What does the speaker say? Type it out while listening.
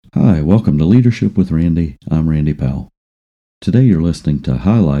Hi, welcome to Leadership with Randy. I'm Randy Powell. Today you're listening to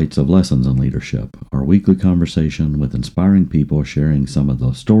Highlights of Lessons in Leadership, our weekly conversation with inspiring people sharing some of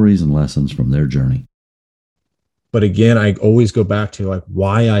the stories and lessons from their journey. But again, I always go back to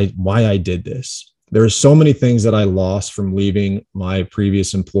why I did this. There are so many things that I lost from leaving my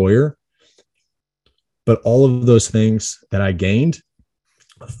previous employer, but all of those things that I gained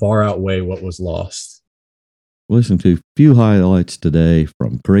far outweigh what was lost. We'll listen to a few highlights today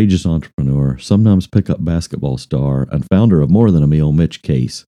from courageous entrepreneur, sometimes pickup basketball star, and founder of More Than a Meal, Mitch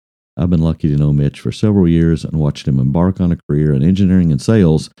Case. I've been lucky to know Mitch for several years and watched him embark on a career in engineering and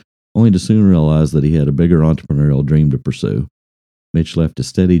sales, only to soon realize that he had a bigger entrepreneurial dream to pursue. Mitch left a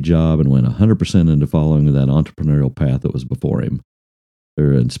steady job and went 100% into following that entrepreneurial path that was before him.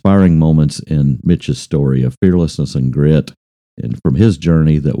 There are inspiring moments in Mitch's story of fearlessness and grit, and from his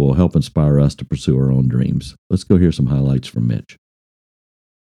journey that will help inspire us to pursue our own dreams. Let's go hear some highlights from Mitch.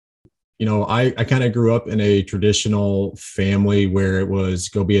 I kind of grew up in a traditional family where it was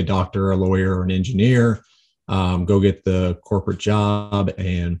go be a doctor, a lawyer, or an engineer, go get the corporate job,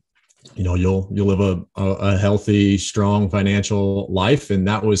 and you'll live a healthy, strong financial life. And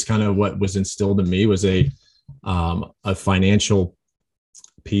that was kind of what was instilled in me, was a financial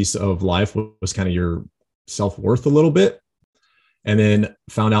piece of life was kind of your self-worth a little bit. And then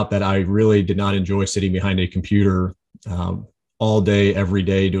found out that I really did not enjoy sitting behind a computer all day, every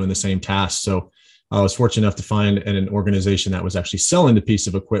day, doing the same tasks. So I was fortunate enough to find an organization that was actually selling the piece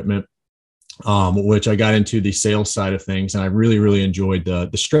of equipment, which I got into the sales side of things. And I really, really enjoyed the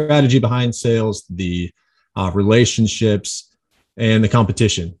strategy behind sales, the relationships, and the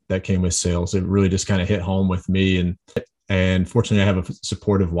competition that came with sales. It really just kind of hit home with me. And fortunately, I have a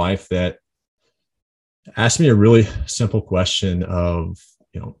supportive wife that asked me a really simple question of,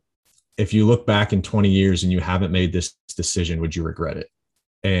 if you look back in 20 years and you haven't made this decision, would you regret it?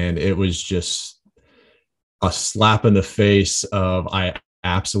 And it was just a slap in the face of, I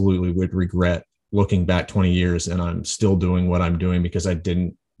absolutely would regret looking back 20 years and I'm still doing what I'm doing because I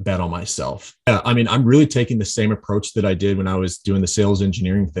didn't bet on myself. Yeah, I'm really taking the same approach that I did when I was doing the sales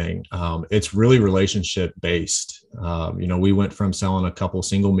engineering thing. It's really relationship based. We went from selling a couple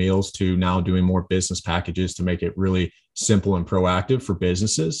single meals to now doing more business packages to make it really simple and proactive for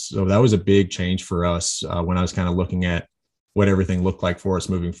businesses. So that was a big change for us when I was kind of looking at what everything looked like for us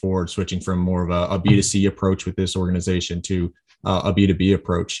moving forward, switching from more of a B2C approach with this organization to a B2B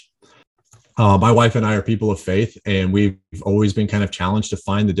approach. My wife and I are people of faith, and we've always been kind of challenged to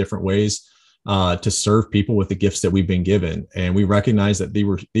find the different ways to serve people with the gifts that we've been given. And we recognize that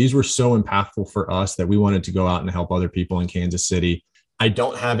these were so impactful for us that we wanted to go out and help other people in Kansas City. I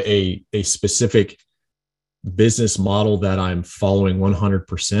don't have a specific business model that I'm following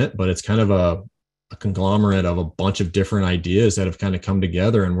 100%, but it's kind of a conglomerate of a bunch of different ideas that have kind of come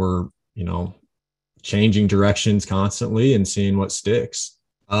together, and we're, changing directions constantly and seeing what sticks.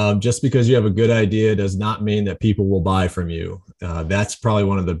 Just because you have a good idea does not mean that people will buy from you. That's probably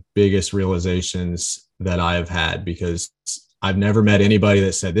one of the biggest realizations that I've had, because I've never met anybody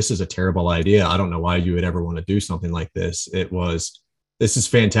that said, this is a terrible idea. I don't know why you would ever want to do something like this. It was, this is a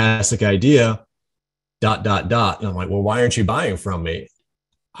fantastic idea, ... And I'm like, well, why aren't you buying from me?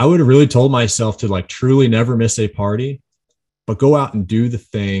 I would have really told myself to truly never miss a party, but go out and do the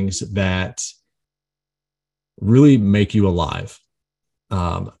things that really make you alive.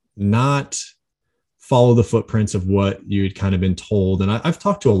 Not follow the footprints of what you'd kind of been told. And I've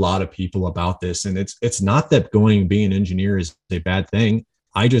talked to a lot of people about this, and it's not that being an engineer is a bad thing.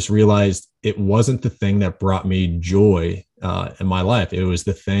 I just realized it wasn't the thing that brought me joy in my life. It was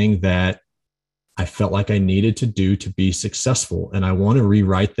the thing that I felt like I needed to do to be successful. And I want to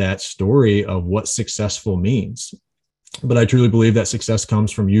rewrite that story of what successful means. But I truly believe that success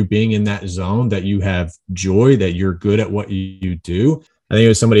comes from you being in that zone, that you have joy, that you're good at what you do. I think it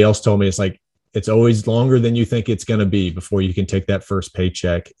was somebody else told me, it's always longer than you think it's going to be before you can take that first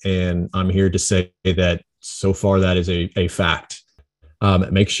paycheck. And I'm here to say that so far that is a fact.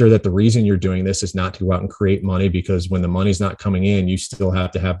 Make sure that the reason you're doing this is not to go out and create money, because when the money's not coming in, you still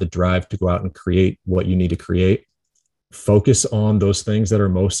have to have the drive to go out and create what you need to create. Focus on those things that are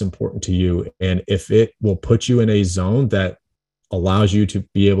most important to you. And if it will put you in a zone that allows you to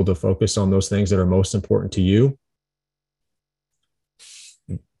be able to focus on those things that are most important to you,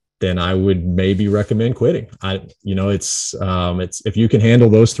 then I would maybe recommend quitting. It's if you can handle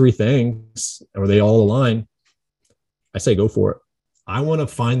those three things, or they all align, I say go for it. I want to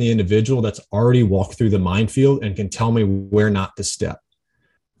find the individual that's already walked through the minefield and can tell me where not to step.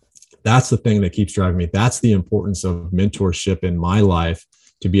 That's the thing that keeps driving me. That's the importance of mentorship in my life,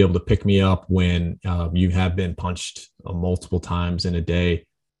 to be able to pick me up when you have been punched multiple times in a day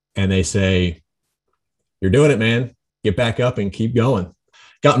and they say, "You're doing it, man. Get back up and keep going."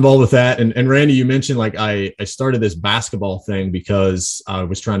 Got involved with that. And Randy, you mentioned like I started this basketball thing because I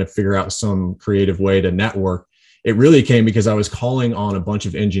was trying to figure out some creative way to network. It really came because I was calling on a bunch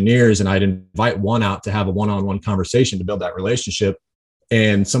of engineers, and I'd invite one out to have a one-on-one conversation to build that relationship.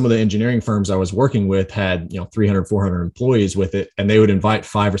 And some of the engineering firms I was working with had, 300, 400 employees with it. And they would invite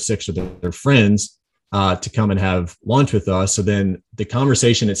 5 or 6 of their friends to come and have lunch with us. So then the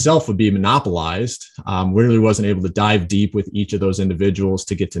conversation itself would be monopolized. We really wasn't able to dive deep with each of those individuals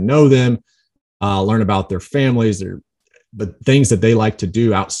to get to know them, learn about their families, the things that they like to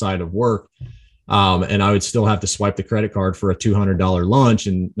do outside of work. And I would still have to swipe the credit card for a $200 lunch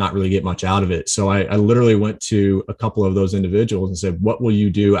and not really get much out of it. So I literally went to a couple of those individuals and said, what will you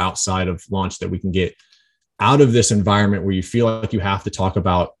do outside of lunch that we can get out of this environment where you feel like you have to talk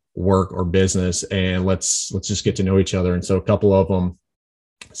about work or business, and let's just get to know each other. And so a couple of them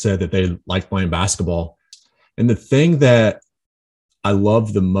said that they liked playing basketball. And the thing that I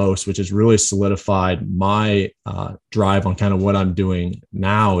love the most, which has really solidified my drive on kind of what I'm doing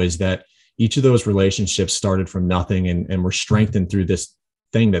now, is that each of those relationships started from nothing and were strengthened through this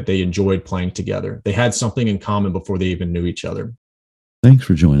thing that they enjoyed playing together. They had something in common before they even knew each other. Thanks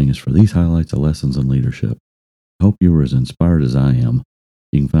for joining us for these highlights of lessons in leadership. I hope you were as inspired as I am.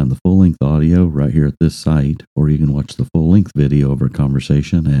 You can find the full-length audio right here at this site, or you can watch the full-length video of our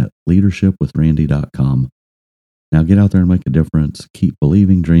conversation at leadershipwithrandy.com. Now get out there and make a difference. Keep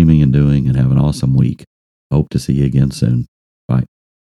believing, dreaming, and doing, and have an awesome week. Hope to see you again soon.